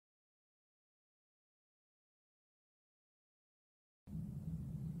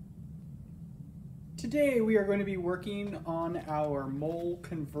Today we are going to be working on our mole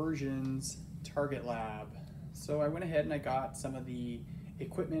conversions target lab. So I went ahead and I got some of the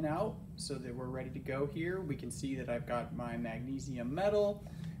equipment out so that we're ready to go here. We can see that I've got my magnesium metal.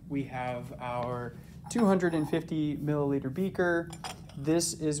 We have our 250 milliliter beaker.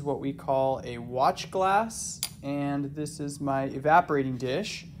 This is what we call a watch glass, and this is my evaporating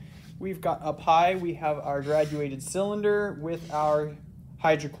dish. We've got up high, we have our graduated cylinder with our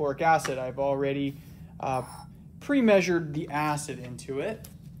hydrochloric acid. I've already pre-measured the acid into it.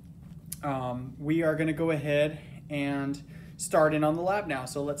 We are going to go ahead and start in on the lab now.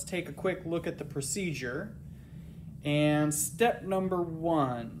 So let's take a quick look at the procedure. And step number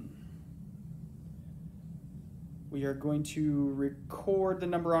 1, we are going to record the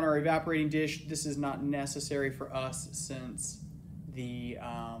number on our evaporating dish. This is not necessary for us since the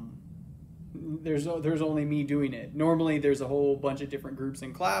there's only me doing it. Normally there's a whole bunch of different groups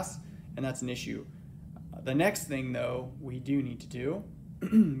in class, and that's an issue. The next thing though we do need to do,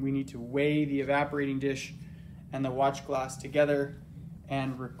 we need to weigh the evaporating dish and the watch glass together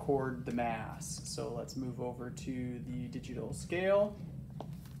and record the mass. So let's move over to the digital scale.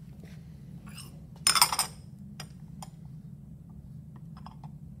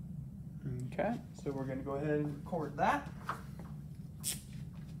 Okay, so we're going to go ahead and record that.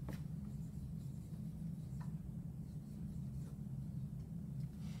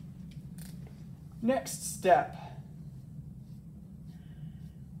 Next step,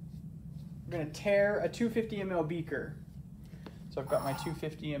 we're going to tear a 250 ml beaker. So I've got my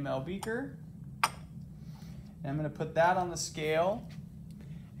 250 ml beaker, and I'm going to put that on the scale.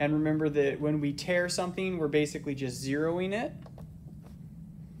 And remember that when we tear something, we're basically just zeroing it.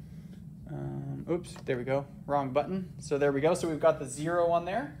 Oops, there we go, wrong button. So there we go, so we've got the 0 on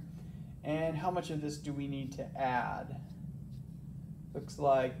there. And how much of this do we need to add? Looks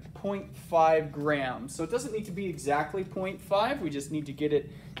like 0.5 grams. So it doesn't need to be exactly 0.5, we just need to get it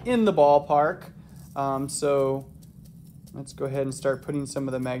in the ballpark. So let's go ahead and start putting some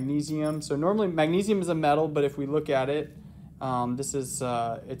of the magnesium. So normally magnesium is a metal, but if we look at it, this is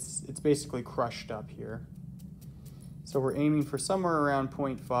it's basically crushed up here. So we're aiming for somewhere around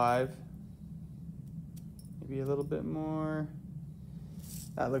 0.5, maybe a little bit more.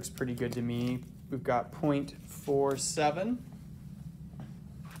 That looks pretty good to me. We've got 0.47.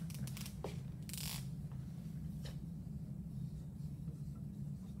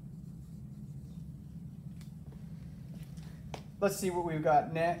 Let's see what we've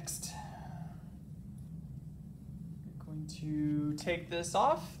got next. We're going to take this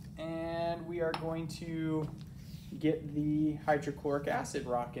off, and we are going to get the hydrochloric acid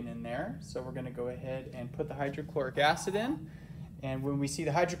rocking in there. So we're going to go ahead and put the hydrochloric acid in. And when we see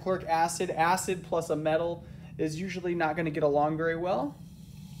the hydrochloric acid, acid plus a metal is usually not going to get along very well.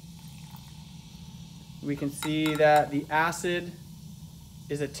 We can see that the acid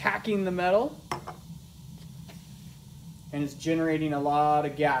is attacking the metal, and it's generating a lot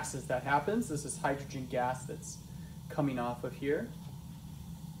of gas as that happens. This is hydrogen gas that's coming off of here.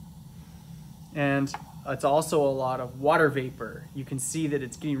 And it's also a lot of water vapor. You can see that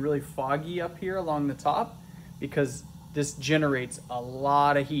it's getting really foggy up here along the top because this generates a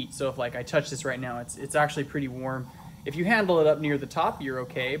lot of heat. So if like I touch this right now, it's actually pretty warm. If you handle it up near the top, you're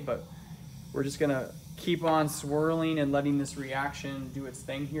okay, but we're just gonna keep on swirling and letting this reaction do its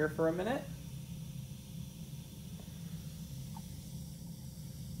thing here for a minute.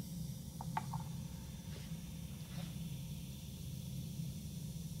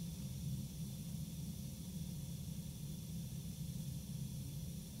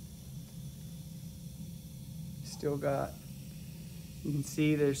 Still got, you can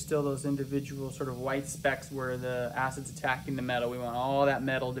see there's still those individual sort of white specks where the acid's attacking the metal. We want all that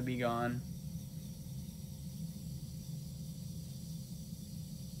metal to be gone.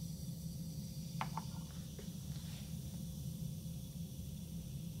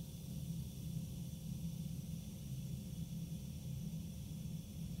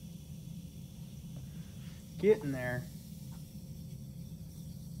 Getting there.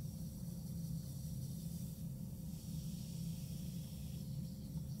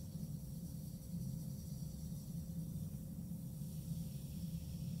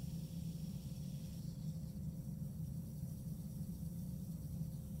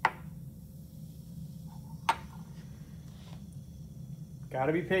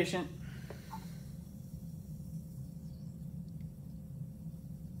 Gotta be patient.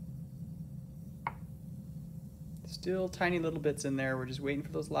 Still tiny little bits in there. We're just waiting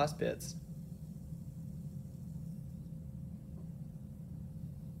for those last bits.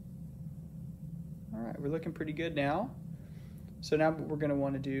 All right, we're looking pretty good now. So now what we're going to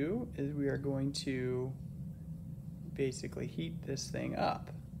want to do is we are going to basically heat this thing up.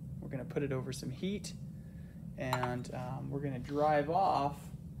 We're going to put it over some heat, and we're going to drive off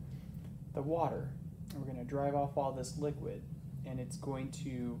the water. We're going to drive off all this liquid, and it's going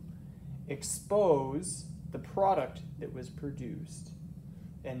to expose the product that was produced.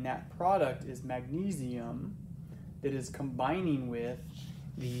 And that product is magnesium that is combining with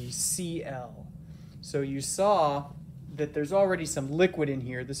the Cl. So you saw that there's already some liquid in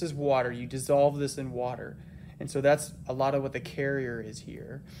here. This is water. You dissolve this in water. And so that's a lot of what the carrier is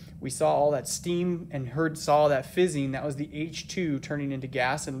here. We saw all that steam and saw that fizzing. That was the H2 turning into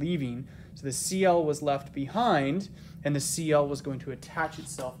gas and leaving. So the Cl was left behind, and the Cl was going to attach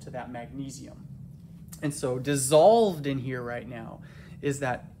itself to that magnesium. And so dissolved in here right now is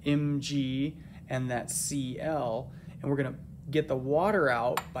that Mg and that Cl, and we're going to get the water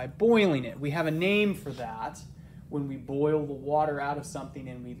out by boiling it. We have a name for that when we boil the water out of something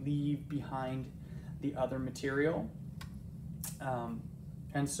and we leave behind the other material.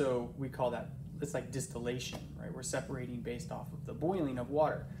 And so we call that, it's like distillation, right? We're separating based off of the boiling of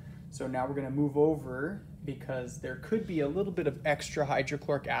water. So now we're going to move over because there could be a little bit of extra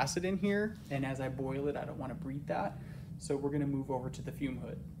hydrochloric acid in here, and as I boil it, I don't want to breathe that. So we're going to move over to the fume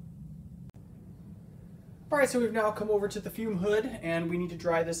hood. All right, so we've now come over to the fume hood, and we need to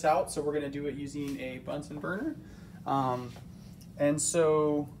dry this out. So we're going to do it using a Bunsen burner. And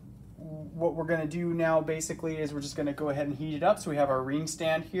so what we're going to do now basically is we're just going to go ahead and heat it up. So we have our ring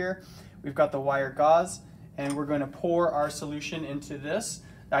stand here. We've got the wire gauze, and we're going to pour our solution into this.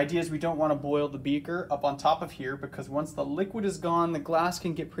 The idea is we don't want to boil the beaker up on top of here, because once the liquid is gone, the glass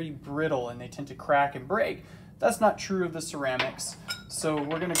can get pretty brittle and they tend to crack and break. That's not true of the ceramics. So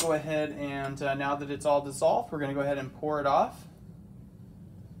we're going to go ahead and now that it's all dissolved, we're going to go ahead and pour it off.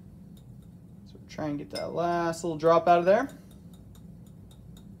 So try and get that last little drop out of there.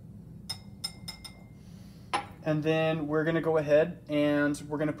 And then we're going to go ahead and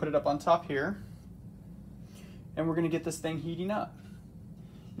we're going to put it up on top here. And we're going to get this thing heating up.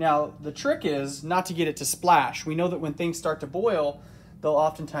 Now, the trick is not to get it to splash. We know that when things start to boil, they'll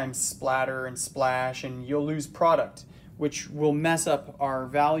oftentimes splatter and splash, and you'll lose product, which will mess up our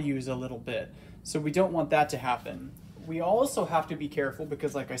values a little bit. So we don't want that to happen. We also have to be careful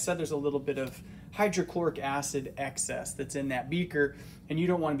because, like I said, there's a little bit of hydrochloric acid excess that's in that beaker, and you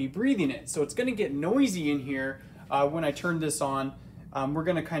don't want to be breathing it. So it's going to get noisy in here when I turn this on. We're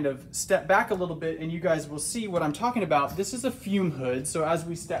going to kind of step back a little bit, and you guys will see what I'm talking about. This is a fume hood, so as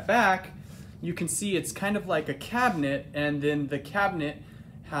we step back, you can see it's kind of like a cabinet, and then the cabinet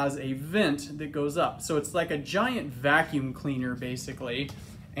has a vent that goes up. So it's like a giant vacuum cleaner, basically,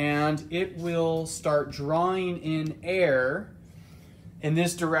 and it will start drawing in air in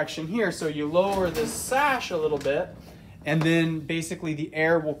this direction here. So you lower this sash a little bit, and then basically the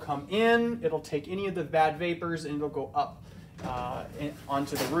air will come in, it'll take any of the bad vapors, and it'll go up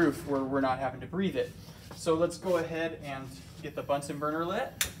onto the roof where we're not having to breathe it. So let's go ahead and get the Bunsen burner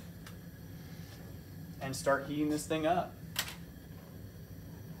lit and start heating this thing up.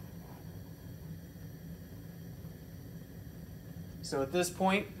 So at this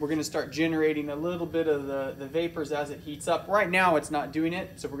point, we're going to start generating a little bit of the vapors as it heats up. Right now, it's not doing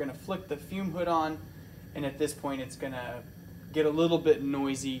it, so we're going to flick the fume hood on, and at this point, it's going to get a little bit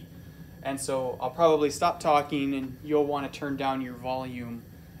noisy. And so I'll probably stop talking, and you'll want to turn down your volume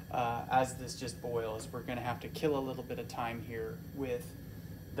as this just boils. We're going to have to kill a little bit of time here with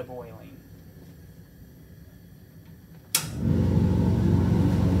the boiling.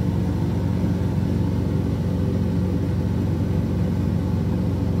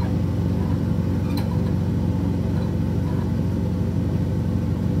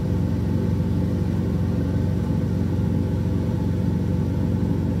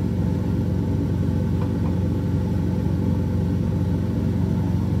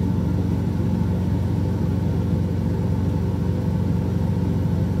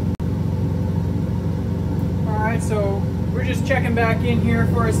 So we're just checking back in here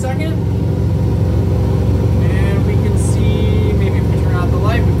for a second, and we can see, maybe if we turn out the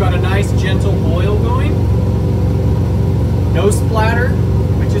light, we've got a nice gentle boil going. No splatter,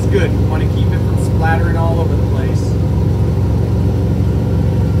 which is good. We want to keep it from splattering all over the place.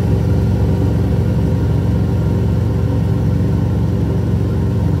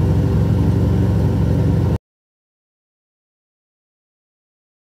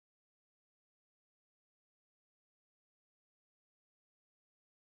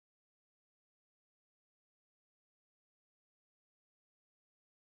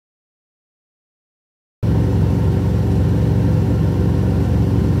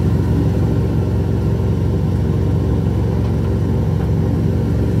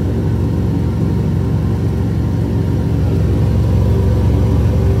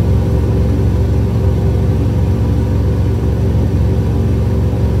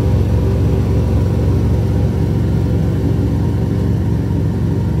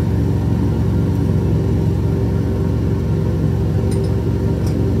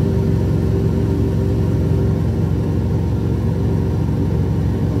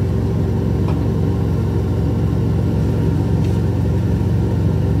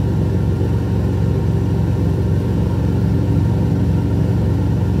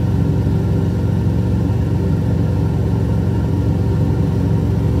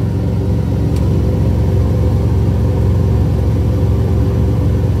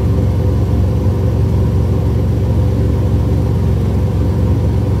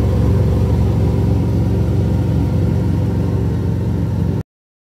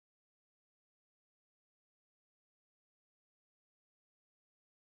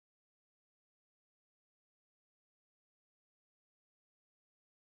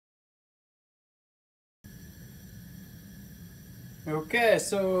 Okay,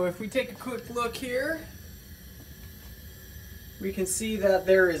 so if we take a quick look here, we can see that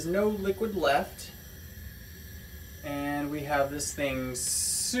there is no liquid left, and we have this thing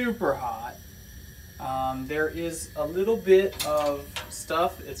super hot. There is a little bit of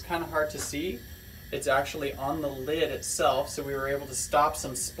stuff, it's kind of hard to see. It's actually on the lid itself, so we were able to stop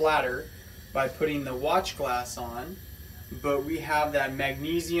some splatter by putting the watch glass on. But we have that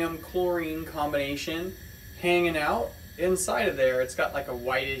magnesium chlorine combination hanging out inside of there. It's got like a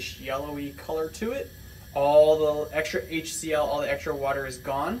whitish yellowy color to it. All the extra HCl, all the extra water is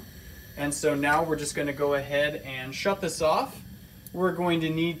gone. And so now we're just going to go ahead and shut this off. We're going to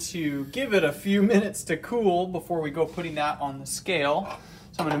need to give it a few minutes to cool before we go putting that on the scale.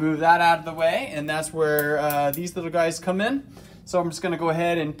 So I'm going to move that out of the way, and that's where these little guys come in. So I'm just going to go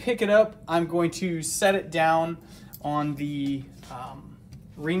ahead and pick it up. I'm going to set it down on the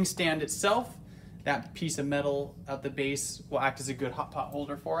ring stand itself. That piece of metal at the base will act as a good hot pot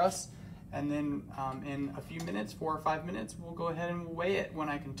holder for us. And then in a few minutes, 4 or 5 minutes, we'll go ahead and weigh it when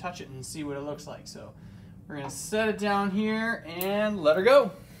I can touch it and see what it looks like. So we're gonna set it down here and let her go.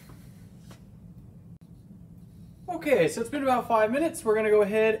 Okay, so it's been about 5 minutes. We're gonna go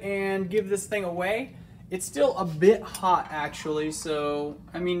ahead and give this thing a weigh. It's still a bit hot actually, so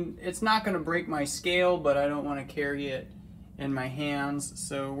I mean, it's not gonna break my scale, but I don't wanna carry it in my hands.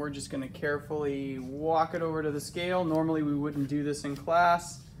 So we're just gonna carefully walk it over to the scale. Normally we wouldn't do this in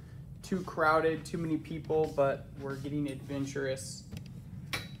class. Too crowded, too many people, but we're getting adventurous.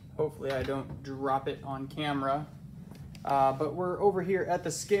 Hopefully I don't drop it on camera. But we're over here at the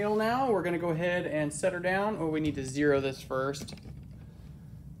scale now. We're gonna go ahead and set her down. Oh, we need to zero this first.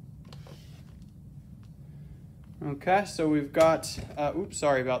 Okay, so we've got, oops,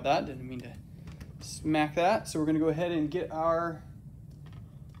 sorry about that. Didn't mean to smack that. So we're gonna go ahead and get our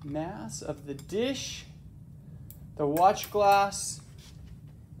mass of the dish, the watch glass,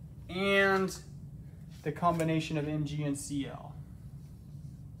 and the combination of Mg and Cl.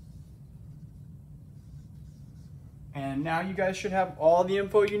 And now you guys should have all the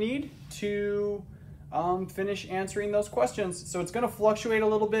info you need to finish answering those questions. So it's gonna fluctuate a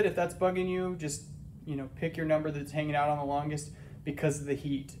little bit. If that's bugging you, just pick your number that's hanging out on the longest. Because of the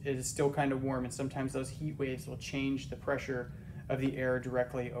heat, it is still kind of warm, and sometimes those heat waves will change the pressure of the air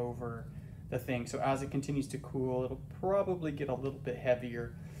directly over the thing. So as it continues to cool, it'll probably get a little bit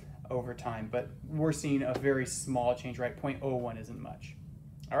heavier over time, but we're seeing a very small change, right? 0.01 isn't much.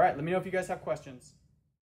 All right, let me know if you guys have questions.